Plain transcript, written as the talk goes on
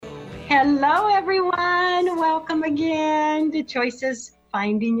Hello, everyone. Welcome again to Choices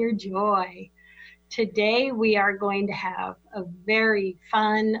Finding Your Joy. Today, we are going to have a very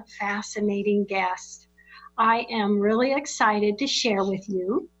fun, fascinating guest. I am really excited to share with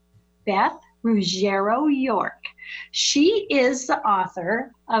you Beth Ruggiero York. She is the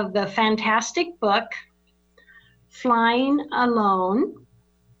author of the fantastic book, Flying Alone,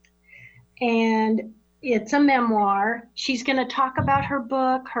 and it's a memoir. She's going to talk about her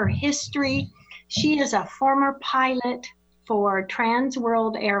book, her history. She is a former pilot for Trans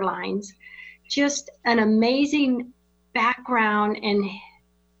World Airlines. Just an amazing background and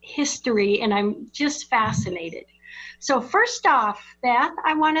history, and I'm just fascinated. So first off, Beth,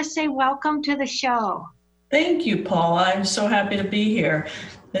 I want to say welcome to the show. Thank you, Paula. I'm so happy to be here.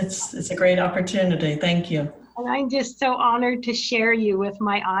 It's a great opportunity. Thank you. And I'm just so honored to share you with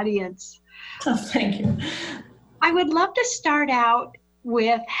my audience. Oh, thank you. I would love to start out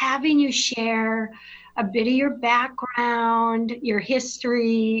with having you share a bit of your background, your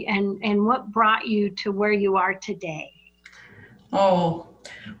history, and what brought you to where you are today. Oh,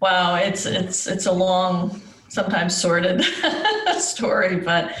 wow. It's a long, sometimes sordid story,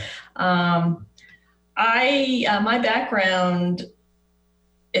 but my background,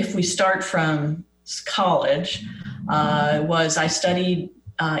 if we start from college, was I studied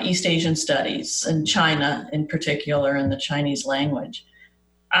East Asian studies and China in particular, and the Chinese language.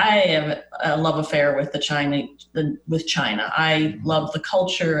 I have a love affair with with China. I love the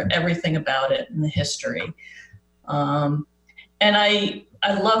culture, everything about it, and the history. And I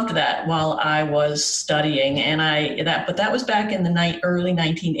loved that while I was studying, but that was back in the early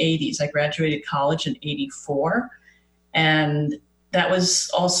 1980s. I graduated college in '84, and that was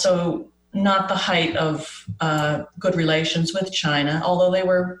also not the height of good relations with China,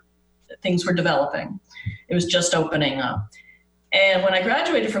 although things were developing. It was just opening up. And when I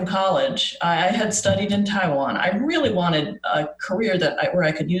graduated from college, I had studied in Taiwan. I really wanted a career where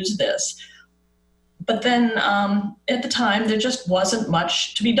I could use this. But then at the time, there just wasn't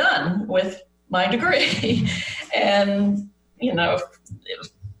much to be done with my degree. And,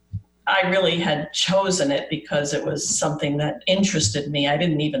 I really had chosen it because it was something that interested me. I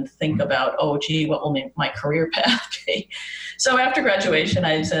didn't even think about, what will my career path be? So after graduation,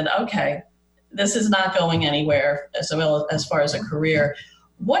 I said, okay, this is not going anywhere as far as a career.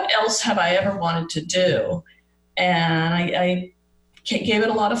 What else have I ever wanted to do? And I gave it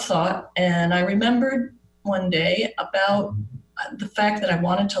a lot of thought. And I remembered one day about the fact that I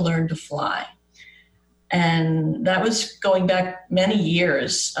wanted to learn to fly. And that was going back many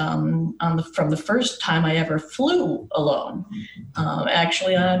years from the first time I ever flew alone,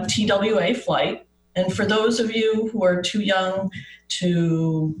 actually on a TWA flight. And for those of you who are too young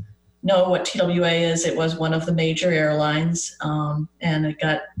to know what TWA is, it was one of the major airlines, and it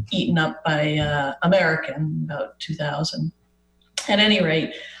got eaten up by American about 2000. At any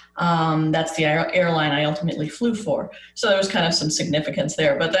rate, that's the airline I ultimately flew for. So there was kind of some significance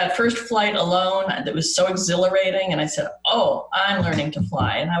there. But that first flight alone, it was so exhilarating. And I said, I'm learning to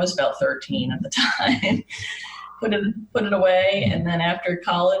fly. And I was about 13 at the time. Put it away. And then after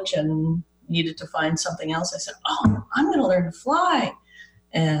college and needed to find something else, I said, I'm going to learn to fly.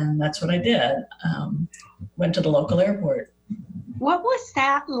 And that's what I did. Went to the local airport. What was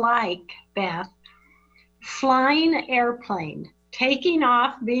that like, Beth? Flying an airplane, taking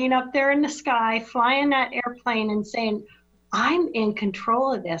off, being up there in the sky, flying that airplane and saying, I'm in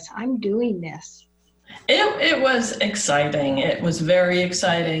control of this. I'm doing this. It was exciting. It was very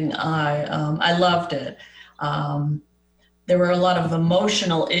exciting. I loved it. There were a lot of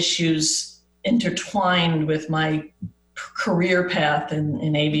emotional issues intertwined with my career path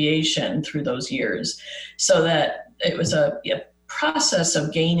in aviation through those years, so that it was a process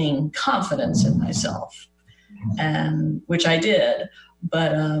of gaining confidence in myself. And which I did,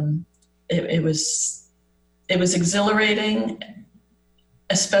 but it was exhilarating,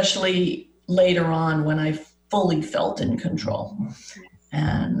 especially later on when I fully felt in control.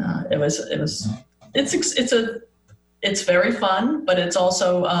 And it's very fun, but it's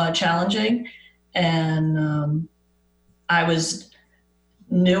also challenging. And I was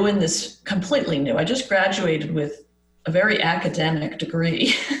completely new. I just graduated with a very academic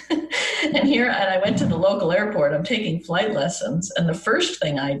degree. And I went to the local airport. I'm taking flight lessons. And the first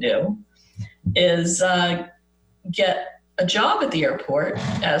thing I do is get a job at the airport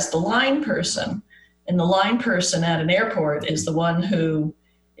as the line person. And the line person at an airport is the one who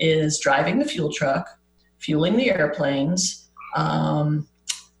is driving the fuel truck, fueling the airplanes,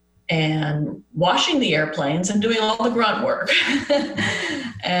 and washing the airplanes and doing all the grunt work.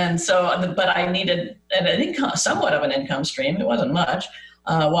 And so, but I needed somewhat of an income stream. It wasn't much.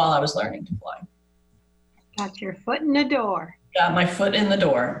 while I was learning to fly. Got your foot in the door. Got my foot in the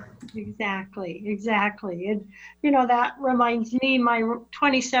door. Exactly, exactly. And, you know, that reminds me, my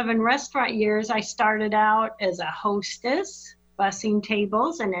 27 restaurant years, I started out as a hostess, bussing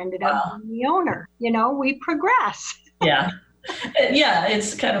tables, and ended up being the owner. You know, we progress. Yeah. Yeah,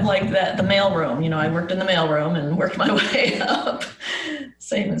 it's kind of like that, the mailroom. You know, I worked in the mailroom and worked my way up,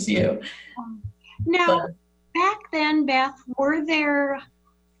 same as you. Now, back then, Beth, were there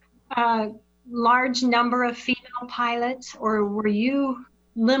a large number of female pilots, or were you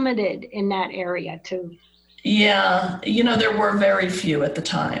limited in that area too? Yeah, you know, there were very few at the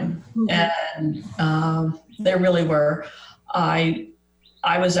time, and there really were. I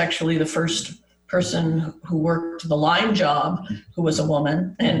was actually the first person who worked the line job who was a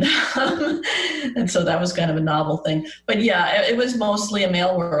woman, and and so that was kind of a novel thing. But yeah, it was mostly a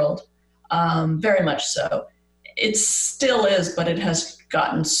male world, very much so. It still is, but it has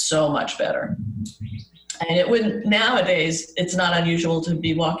gotten so much better. And it wouldn't, nowadays, it's not unusual to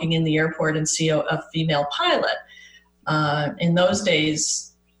be walking in the airport and see a female pilot. In those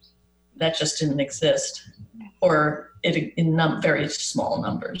days, that just didn't exist, or in very small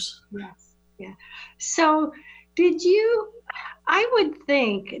numbers. Yes, yeah. So I would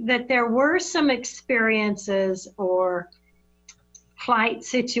think that there were some experiences or flight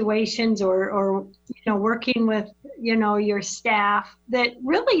situations or you know, working with, you know, your staff, that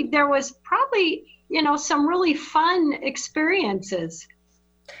really there was probably, you know, some really fun experiences.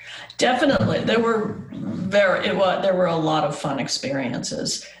 Definitely. There were a lot of fun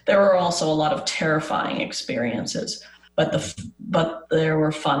experiences. There were also a lot of terrifying experiences, but there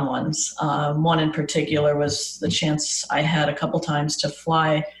were fun ones. One in particular was the chance I had a couple times to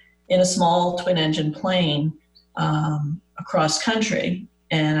fly in a small twin engine plane across country,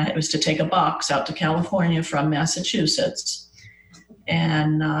 and it was to take a box out to California from Massachusetts.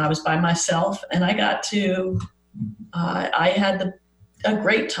 And I was by myself, and I got to, I had a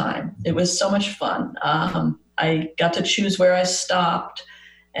great time. It was so much fun. I got to choose where I stopped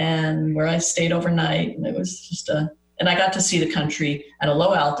and where I stayed overnight, and it was just and I got to see the country at a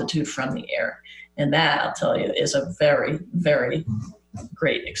low altitude from the air. And that, I'll tell you, is a very, very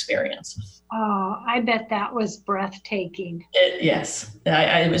great experience. Oh, I bet that was breathtaking. Yes,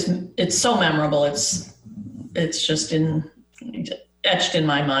 it's so memorable. It's just etched in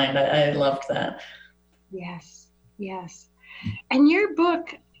my mind. I loved that. Yes, yes. And your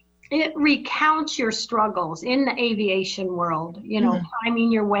book, it recounts your struggles in the aviation world, you know,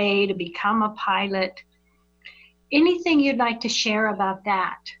 climbing your way to become a pilot. Anything you'd like to share about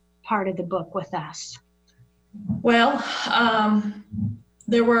that part of the book with us? Well,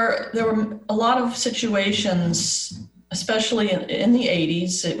 there were a lot of situations, especially in the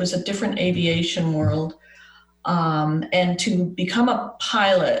 80s. It was a different aviation world. And to become a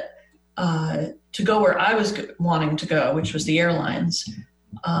pilot, to go where I was wanting to go, which was the airlines,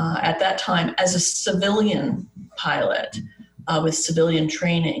 at that time as a civilian pilot with civilian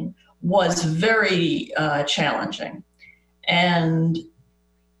training, was very challenging. And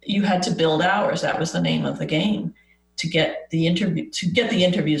you had to build hours. That was the name of the game, to get the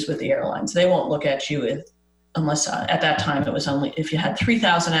interviews with the airlines. They won't look at you unless at that time it was only if you had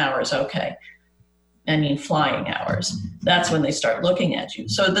 3,000 hours. Okay. I mean, flying hours. That's when they start looking at you.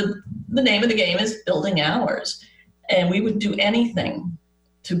 So the name of the game is building hours. And we would do anything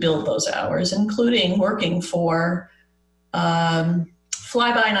to build those hours, including working for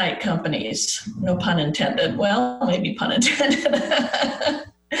fly-by-night companies. No pun intended. Well, maybe pun intended.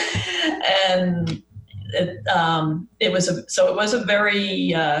 And it was a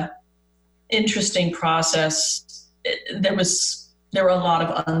very interesting process. There were a lot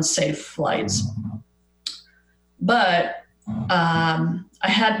of unsafe flights. But I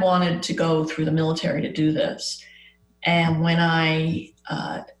had wanted to go through the military to do this. And when I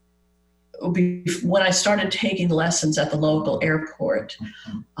started taking lessons at the local airport,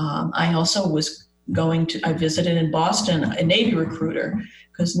 I also I visited in Boston a Navy recruiter,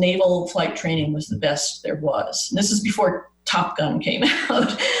 because naval flight training was the best there was. And this is before Top Gun came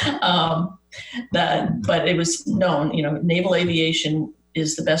out. But it was known, you know, naval aviation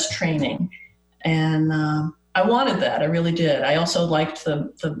is the best training. And I wanted that. I really did. I also liked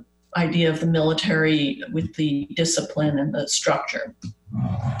the idea of the military with the discipline and the structure.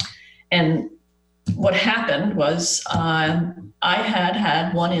 And what happened was I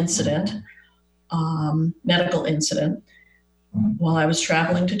had one incident, medical incident, while I was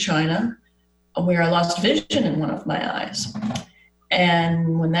traveling to China, where I lost vision in one of my eyes.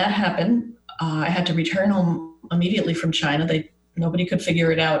 And when that happened, I had to return home immediately from China. Nobody could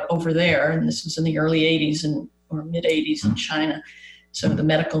figure it out over there, and this was in the early 80s or mid 80s in China. So the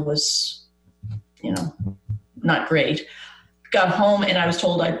medical was, not great. Got home and I was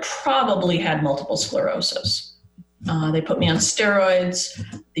told I probably had multiple sclerosis. They put me on steroids.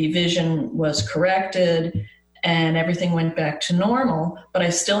 The vision was corrected and everything went back to normal, but I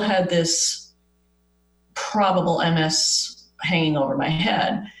still had this probable MS hanging over my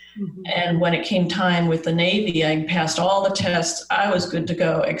head. Mm-hmm. And when it came time with the Navy, I passed all the tests. I was good to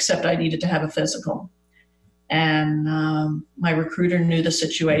go, except I needed to have a physical. And my recruiter knew the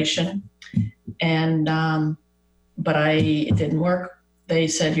situation, and but it didn't work. They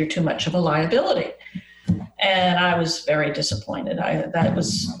said, "You're too much of a liability," and I was very disappointed.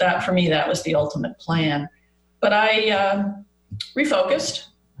 That for me, that was the ultimate plan. But I refocused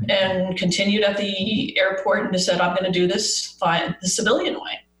and continued at the airport and said, "I'm going to do this the civilian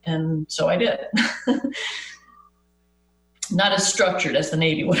way," and so I did. Not as structured as the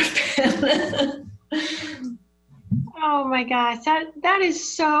Navy would have been. Oh my gosh, that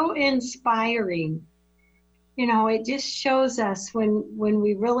is so inspiring. It just shows us when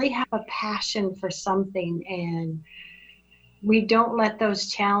we really have a passion for something and we don't let those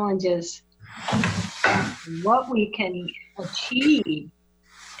challenges, what we can achieve.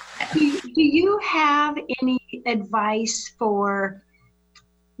 Do you have any advice for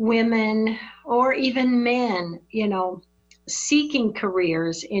women or even men, seeking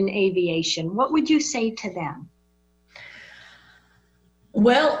careers in aviation? What would you say to them?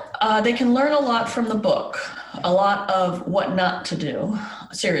 Well, they can learn a lot from the book, a lot of what not to do,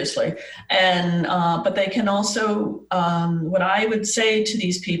 seriously. And but they can also, what I would say to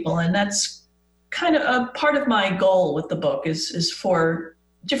these people, and that's kind of a part of my goal with the book, is for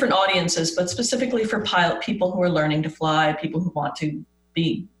different audiences, but specifically for people who are learning to fly, people who want to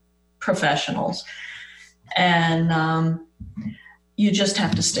be professionals. And you just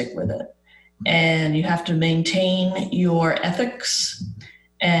have to stick with it. And you have to maintain your ethics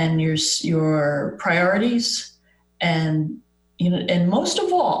and your priorities, and and most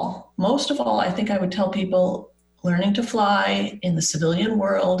of all, I think I would tell people learning to fly in the civilian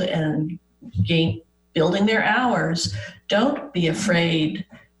world and building their hours. Don't be afraid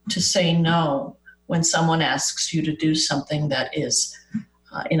to say no when someone asks you to do something that is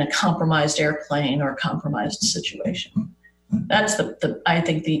in a compromised airplane or a compromised situation. That's I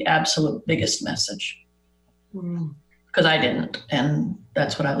think the absolute biggest message. Because I didn't, and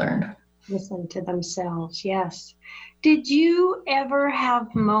that's what I learned. Listen to themselves, yes. Did you ever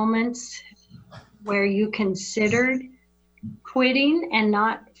have moments where you considered quitting and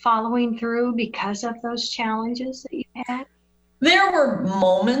not following through because of those challenges that you had? There were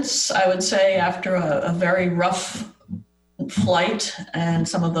moments, I would say, after a very rough flight, and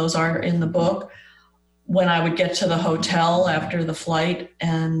some of those are in the book, when I would get to the hotel after the flight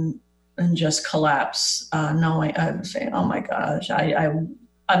and just collapse, knowing I would say, "Oh my gosh, I'm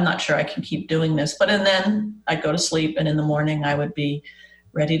not sure I can keep doing this." But then I'd go to sleep, and in the morning I would be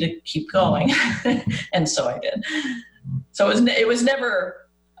ready to keep going, and so I did. So it was never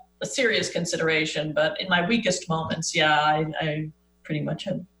a serious consideration, but in my weakest moments, yeah, I pretty much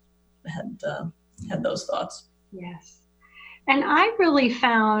had those thoughts. Yes, and I really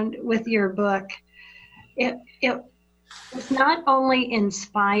found with your book, it was not only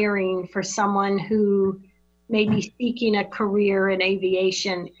inspiring for someone who may be seeking a career in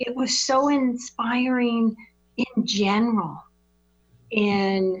aviation, it was so inspiring in general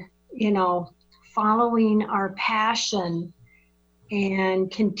in, following our passion and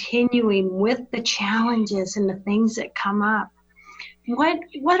continuing with the challenges and the things that come up.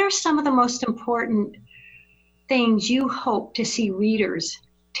 What are some of the most important things you hope to see readers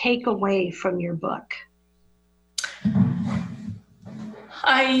take away from your book?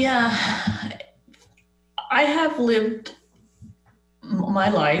 I have lived my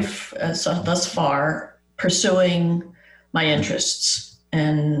life thus far pursuing my interests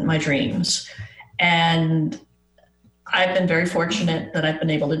and my dreams, and I've been very fortunate that I've been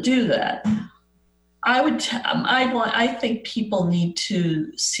able to do that. I think people need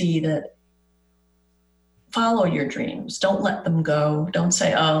to see that. Follow your dreams. Don't let them go. Don't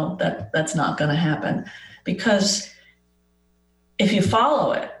say, "Oh, that's not going to happen," because if you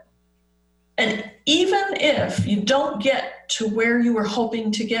follow it, and even if you don't get to where you were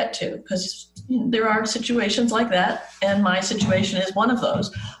hoping to get to, because there are situations like that, and my situation is one of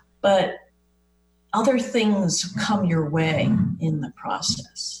those, but other things come your way in the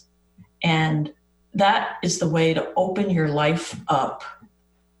process. And that is the way to open your life up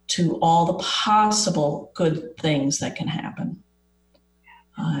to all the possible good things that can happen.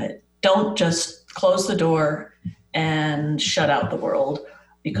 Don't just close the door and shut out the world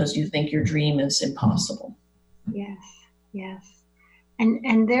because you think your dream is impossible. Yes, yes.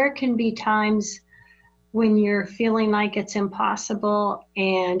 And there can be times when you're feeling like it's impossible,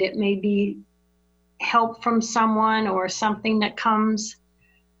 and it may be help from someone or something that comes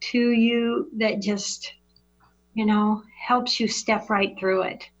to you that just, helps you step right through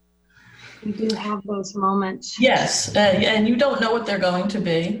it. We do have those moments. Yes, and you don't know what they're going to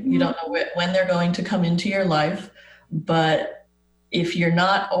be. You don't know when they're going to come into your life, but if you're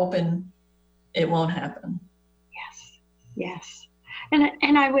not open, it won't happen. Yes.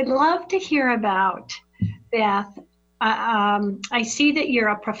 And I would love to hear about, Beth. I see that you're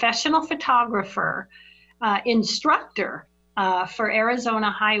a professional photographer, instructor for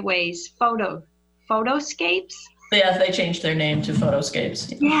Arizona Highways Photoscapes. Yeah, they changed their name to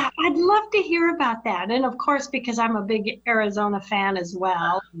Photoscapes. Yeah, I'd love to hear about that. And of course, because I'm a big Arizona fan as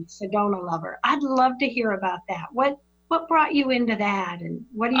well, and Sedona lover, I'd love to hear about that. What brought you into that, and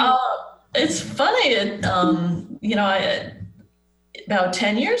what do you? It's funny. About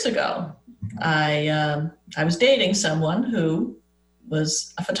 10 years ago, I was dating someone who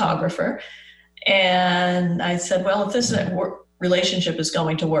was a photographer, and I said, well, if this relationship is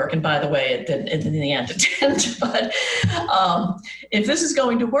going to work, and by the way, it didn't, in the end it didn't, but if this is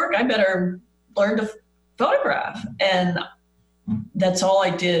going to work, I better learn to photograph. And that's all I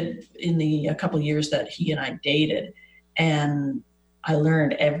did in a couple of years that he and I dated. And I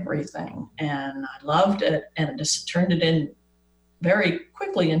learned everything, and I loved it, and it just turned it in very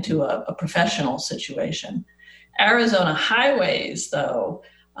quickly into a professional situation. Arizona Highways, though,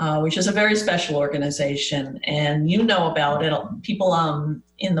 which is a very special organization, and you know about it. People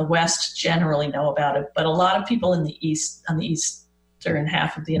in the West generally know about it, but a lot of people in the East, on the eastern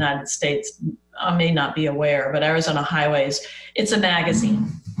half of the United States, may not be aware. But Arizona Highways, it's a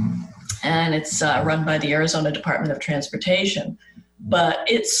magazine, and it's run by the Arizona Department of Transportation. But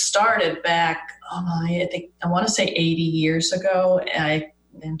it started back, I want to say 80 years ago, and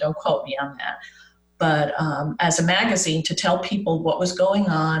don't quote me on that, but as a magazine to tell people what was going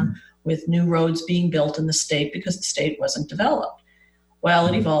on with new roads being built in the state, because the state wasn't developed. Well,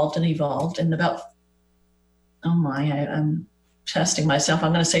 it evolved and evolved, and about, I'm testing myself,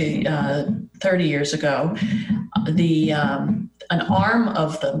 I'm going to say 30 years ago, an arm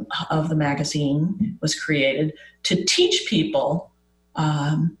of the magazine was created to teach people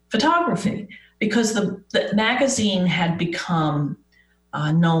photography, because the magazine had become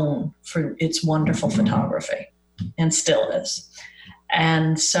known for its wonderful photography, and still is.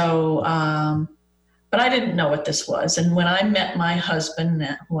 And so, but I didn't know what this was. And when I met my husband,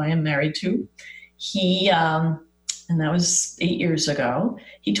 who I am married to, he, and that was 8 years ago,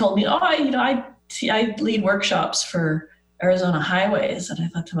 he told me, I lead workshops for Arizona Highways. And I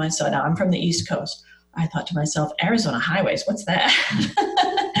thought to myself, now I'm from the East Coast. I thought to myself, Arizona Highways, what's that?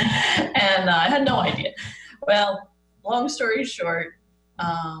 And I had no idea. Well, long story short,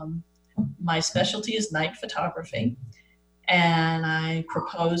 my specialty is night photography. And I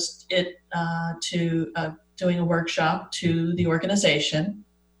proposed it to doing a workshop to the organization.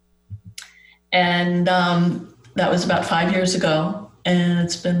 And that was about 5 years ago. And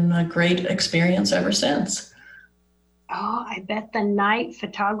it's been a great experience ever since. Oh, I bet the night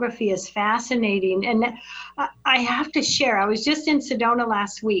photography is fascinating. And I have to share, I was just in Sedona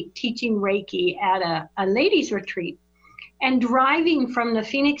last week teaching Reiki at a ladies' retreat, and driving from the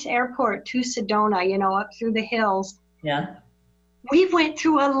Phoenix airport to Sedona, up through the hills. Yeah. We went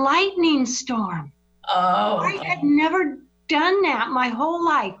through a lightning storm. Oh. I had never done that my whole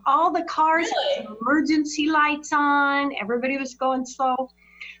life. All the cars Really? had emergency lights on. Everybody was going slow.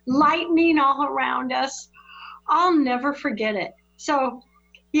 Lightning all around us. I'll never forget it. So,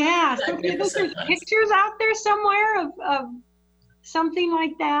 yeah. So there's pictures out there somewhere of something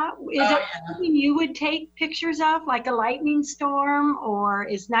like that. Is that something you would take pictures of, like a lightning storm, or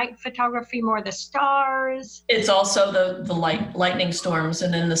is night photography more the stars? It's also the lightning storms,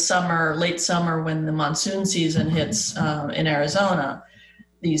 and in the summer, late summer, when the monsoon season hits in Arizona,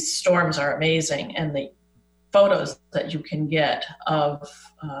 these storms are amazing, and the photos that you can get of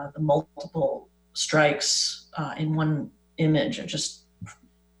the multiple strikes in one image are just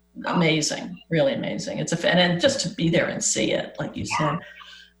amazing, really amazing. And just to be there and see it, like you said.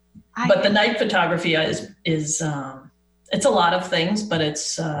 But the night photography is it's a lot of things, but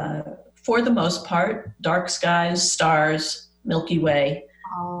it's for the most part dark skies, stars, Milky Way,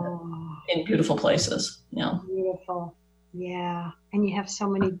 in beautiful places. Beautiful. Yeah, and you have so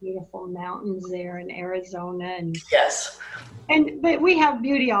many beautiful mountains there in Arizona, and yes, but we have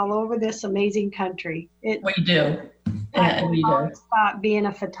beauty all over this amazing country. We do. I thought being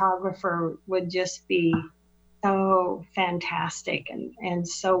a photographer would just be so fantastic and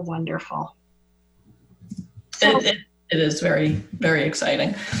so wonderful. So, It is very, very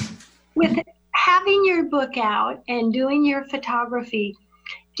exciting. With having your book out and doing your photography,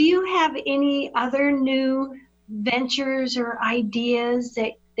 do you have any other new ventures or ideas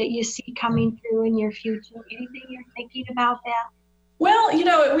that you see coming through in your future? Anything you're thinking about that? Well,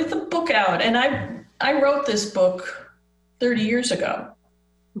 with the book out, and I wrote this book 30 years ago,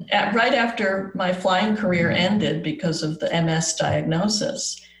 right after my flying career ended because of the MS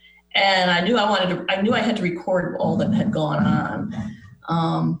diagnosis. And I knew I had to record all that had gone on.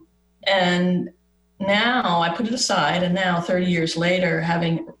 And now I put it aside, and now 30 years later,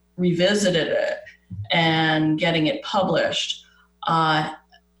 having revisited it and getting it published, I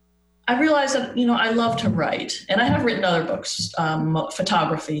realized that, I love to write, and I have written other books,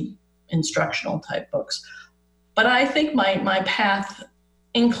 photography, instructional type books. But I think my path,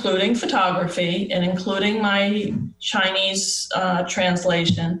 including photography and including my Chinese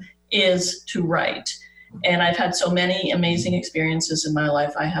translation, is to write. And I've had so many amazing experiences in my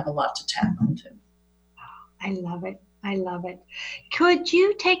life. I have a lot to tap into. I love it. I love it. Could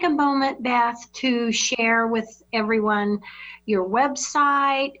you take a moment, Beth, to share with everyone your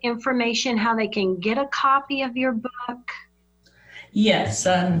website, information, how they can get a copy of your book? Yes,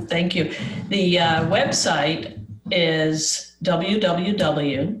 thank you. The website is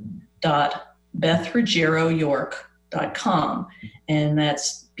www.bethruggiero.com, and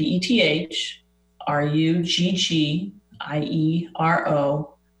that's BETHRUGGIERO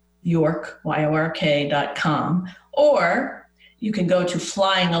York, YORK.com, or you can go to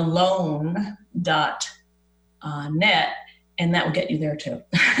flyingalone.net, and that will get you there too.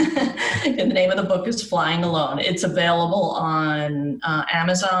 And the name of the book is Flying Alone. It's available on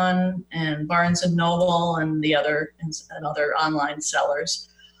Amazon and Barnes and Noble and other online sellers.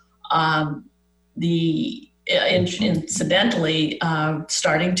 Incidentally,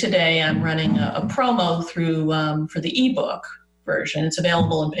 starting today, I'm running a promo for the ebook version. It's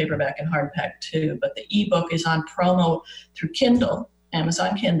available in paperback and hardback too, but the ebook is on promo through Kindle,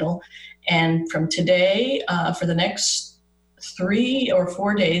 Amazon Kindle. And from today, for the next 3 or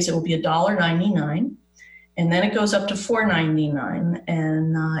 4 days, it will be $1.99, and then it goes up to $4.99,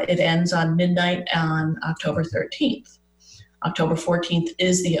 and it ends on midnight on October 13th. October 14th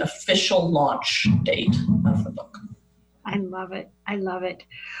is the official launch date of the book. I love it. I love it.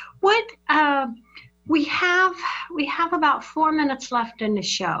 What we have about 4 minutes left in the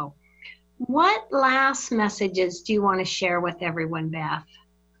show. What last messages do you want to share with everyone, Beth?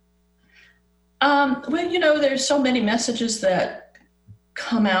 Well, there's so many messages that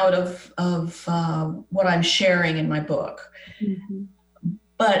come out of what I'm sharing in my book. Mm-hmm.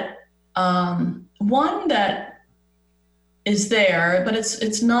 But one that is there, but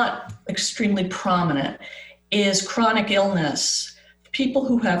it's not extremely prominent, is chronic illness. People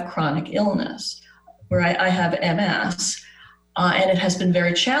who have chronic illness, where I have MS, and it has been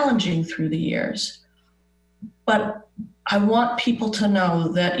very challenging through the years. But I want people to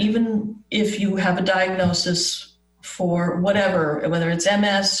know that even if you have a diagnosis for whatever, whether it's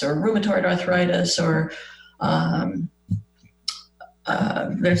MS or rheumatoid arthritis or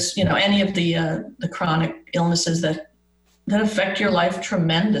there's any of the chronic illnesses that affect your life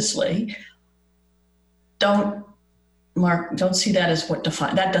tremendously, don't see that as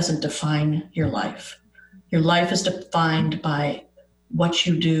that doesn't define your life. Your life is defined by what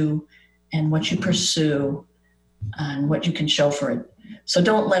you do and what you pursue and what you can show for it. So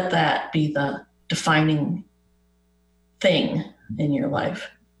don't let that be the defining thing in your life.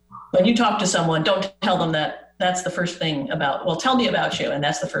 When you talk to someone, don't tell them that that's the first thing tell me about you, and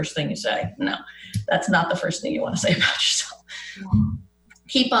that's the first thing you say. No, that's not the first thing you want to say about yourself. Yeah.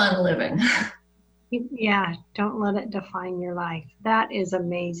 Keep on living. Yeah, don't let it define your life. That is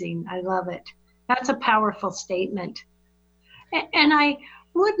amazing. I love it. That's a powerful statement. And I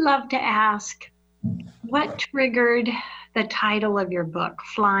would love to ask, what triggered the title of your book,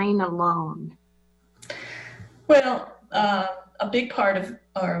 Flying Alone? Well, a big part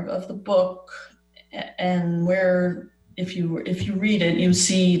of the book, and where if you read it, you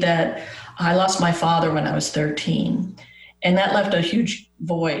see that I lost my father when I was 13, and that left a huge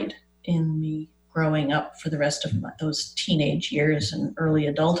void in me growing up for the rest of those teenage years and early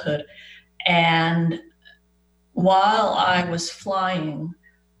adulthood. And while I was flying,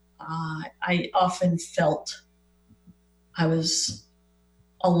 I often felt I was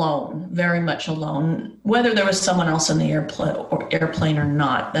alone, very much alone, whether there was someone else in the airplane or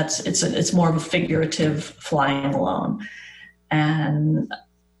not. It's more of a figurative flying alone. And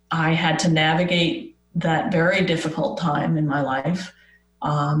I had to navigate that very difficult time in my life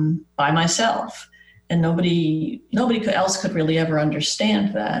by myself. And nobody else could really ever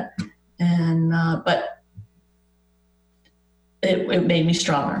understand that. And but it made me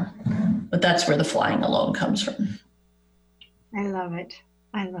stronger. But that's where the flying alone comes from. I love it.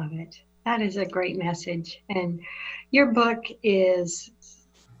 I love it. That is a great message. And your book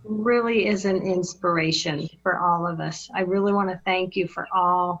really is an inspiration for all of us. I really want to thank you for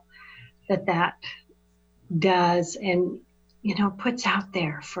all that does and, puts out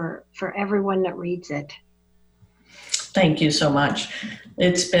there for everyone that reads it. Thank you so much.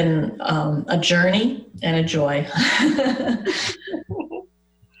 It's been a journey and a joy.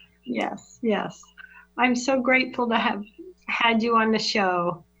 Yes. I'm so grateful to have had you on the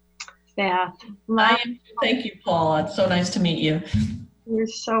show, Beth. Thank you, Paula. It's so nice to meet you. You're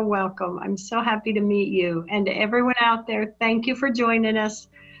so welcome. I'm so happy to meet you. And to everyone out there, thank you for joining us.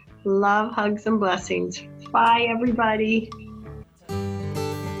 Love, hugs, and blessings. Bye, everybody.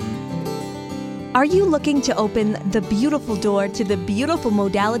 Are you looking to open the beautiful door to the beautiful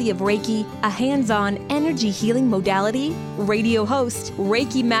modality of Reiki, a hands-on energy healing modality? Radio host,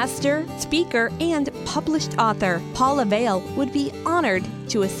 Reiki master, speaker, and published author Paula Vale would be honored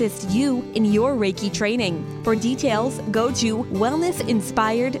to assist you in your Reiki training. For details, go to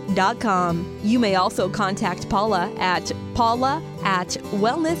wellnessinspired.com. You may also contact Paula at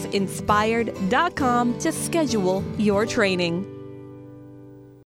paula@wellnessinspired.com to schedule your training.